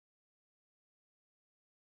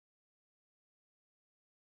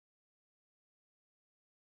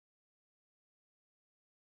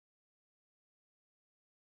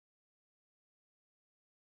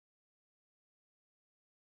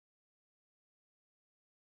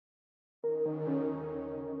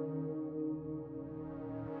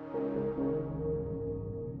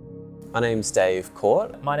My name's Dave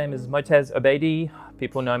Court. My name is Motez Obeidi.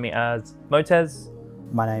 People know me as Motez.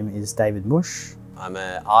 My name is David Mush. I'm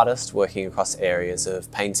an artist working across areas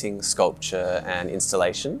of painting, sculpture and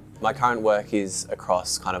installation. My current work is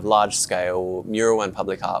across kind of large-scale mural and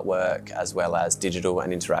public artwork, as well as digital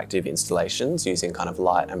and interactive installations using kind of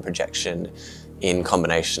light and projection in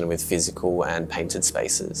combination with physical and painted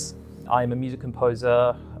spaces. I'm a music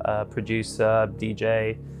composer, producer,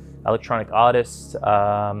 DJ, electronic artist.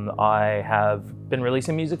 I have been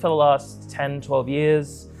releasing music for the last 10, 12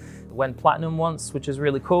 years. Went platinum once, which is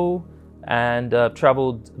really cool, and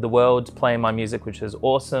traveled the world playing my music, which is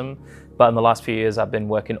awesome. But in the last few years, I've been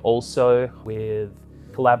working also with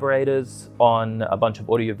collaborators on a bunch of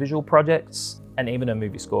audiovisual projects and even a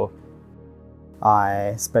movie score.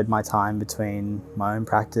 I spread my time between my own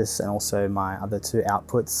practice and also my other two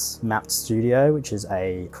outputs, Mapped Studio, which is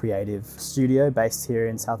a creative studio based here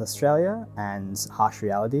in South Australia, and Harsh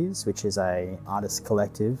Realities, which is an artist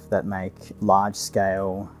collective that make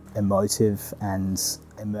large-scale, emotive and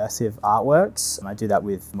immersive artworks. And I do that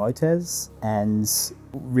with Motez, and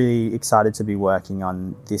really excited to be working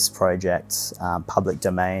on this project, Public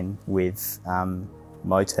Domain, with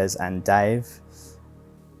Motez and Dave.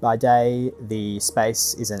 By day, the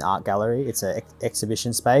space is an art gallery. It's an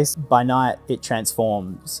exhibition space. By night, it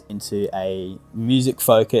transforms into a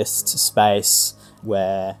music-focused space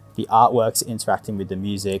where the artworks are interacting with the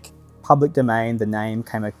music. Public Domain, the name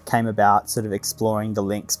came about sort of exploring the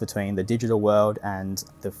links between the digital world and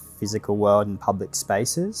the physical world and public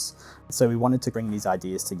spaces. So we wanted to bring these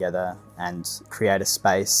ideas together and create a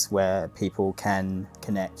space where people can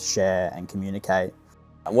connect, share, and communicate.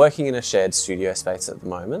 I'm working in a shared studio space at the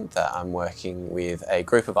moment that I'm working with a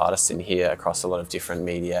group of artists in here across a lot of different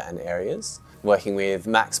media and areas. Working with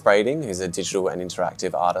Max Brading, who's a digital and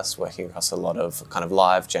interactive artist working across a lot of kind of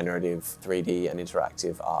live, generative, 3D and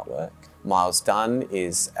interactive artwork. Miles Dunn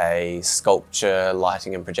is a sculpture,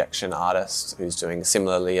 lighting and projection artist who's doing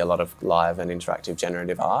similarly a lot of live and interactive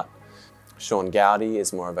generative art. Sean Gowdy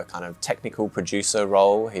is more of a kind of technical producer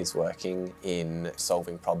role. He's working in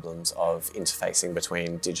solving problems of interfacing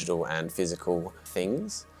between digital and physical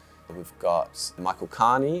things. We've got Michael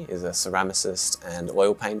Carney, is a ceramicist and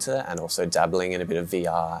oil painter, and also dabbling in a bit of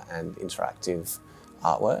VR and interactive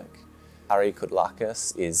artwork. Harry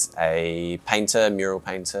Kudlakis is a painter, mural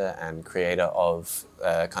painter and creator of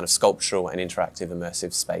kind of sculptural and interactive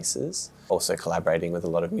immersive spaces, also collaborating with a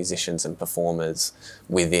lot of musicians and performers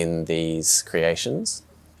within these creations.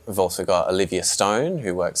 We've also got Olivia Stone,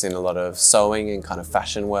 who works in a lot of sewing and kind of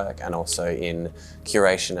fashion work, and also in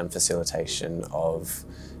curation and facilitation of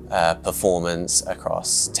performance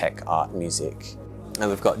across tech, art, music. And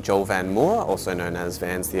we've got Joel Van Moor, also known as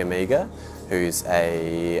Vans the Amiga, who's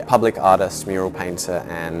a public artist, mural painter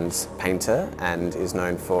and is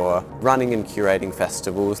known for running and curating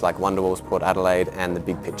festivals like Wonderwall's Port Adelaide and the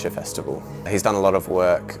Big Picture Festival. He's done a lot of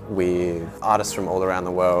work with artists from all around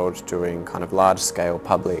the world doing kind of large-scale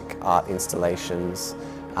public art installations,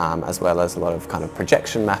 as well as a lot of kind of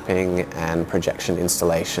projection mapping and projection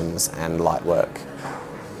installations and light work.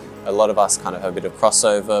 A lot of us kind of have a bit of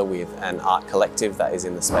crossover with an art collective that is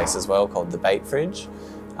in the space as well called the Bait Fridge,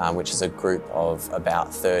 which is a group of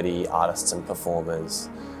about 30 artists and performers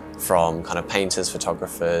from kind of painters,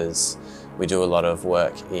 photographers. We do a lot of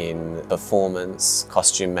work in performance,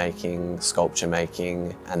 costume making, sculpture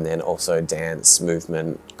making, and then also dance,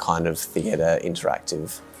 movement, kind of theatre,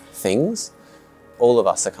 interactive things. All of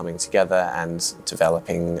us are coming together and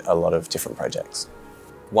developing a lot of different projects.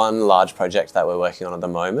 One large project that we're working on at the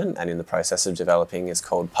moment and in the process of developing is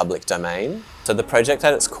called Public Domain. So the project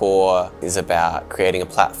at its core is about creating a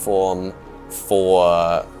platform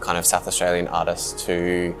for kind of South Australian artists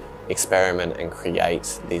to experiment and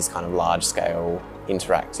create these kind of large-scale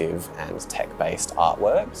interactive and tech-based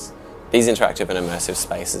artworks. These interactive and immersive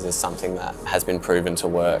spaces is something that has been proven to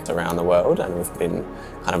work around the world, and we've been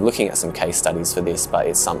kind of looking at some case studies for this, but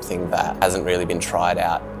it's something that hasn't really been tried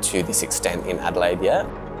out to this extent in Adelaide yet.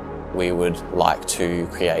 We would like to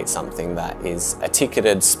create something that is a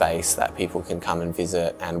ticketed space that people can come and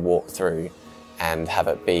visit and walk through and have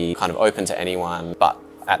it be kind of open to anyone, but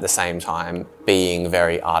at the same time being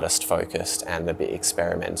very artist focused and a bit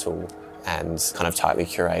experimental and kind of tightly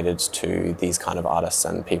curated to these kind of artists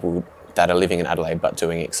and people that are living in Adelaide but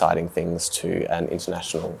doing exciting things to an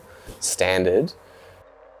international standard.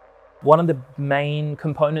 One of the main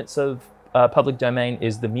components of Public Domain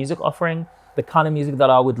is the music offering. The kind of music that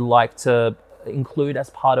I would like to include as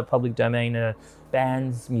part of Public Domain are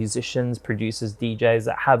bands, musicians, producers, DJs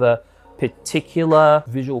that have a particular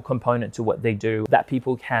visual component to what they do that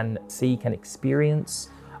people can see, can experience.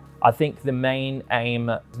 I think the main aim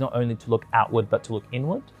is not only to look outward, but to look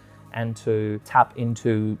inward and to tap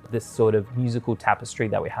into this sort of musical tapestry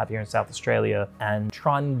that we have here in South Australia and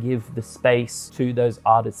try and give the space to those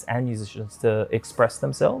artists and musicians to express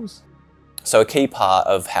themselves. So a key part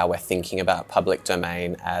of how we're thinking about public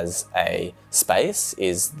domain as a space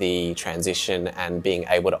is the transition and being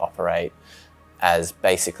able to operate as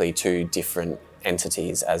basically two different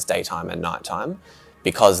entities as daytime and nighttime,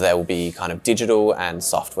 because there will be kind of digital and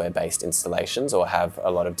software-based installations or have a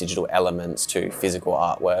lot of digital elements to physical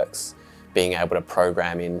artworks, being able to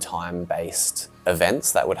program in time-based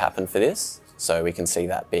events that would happen for this. So we can see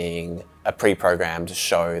that being a pre-programmed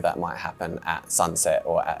show that might happen at sunset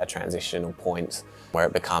or at a transitional point where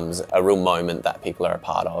it becomes a real moment that people are a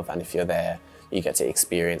part of. And if you're there, you get to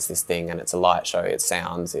experience this thing, and it's a light show, it's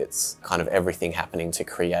sounds, it's kind of everything happening to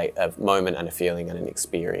create a moment and a feeling and an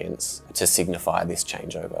experience to signify this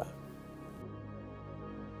changeover.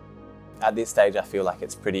 At this stage, I feel like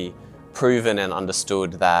it's pretty proven and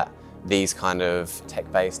understood that these kind of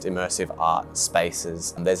tech-based immersive art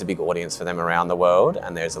spaces, there's a big audience for them around the world,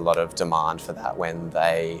 and there's a lot of demand for that when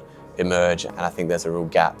they emerge, and I think there's a real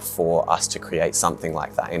gap for us to create something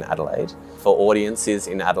like that in Adelaide. For audiences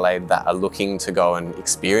in Adelaide that are looking to go and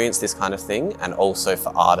experience this kind of thing, and also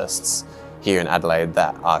for artists here in Adelaide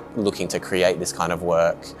that are looking to create this kind of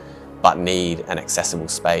work but need an accessible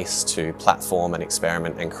space to platform and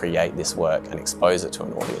experiment and create this work and expose it to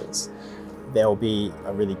an audience. There will be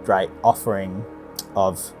a really great offering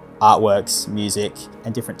of artworks, music,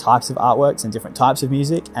 and different types of artworks and different types of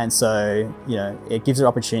music. And so, you know, it gives an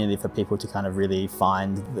opportunity for people to kind of really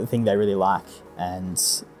find the thing they really like and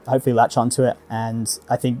hopefully latch onto it. And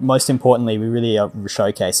I think most importantly, we really are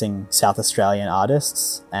showcasing South Australian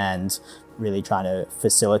artists and really trying to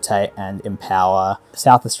facilitate and empower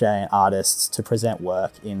South Australian artists to present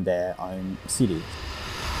work in their own city.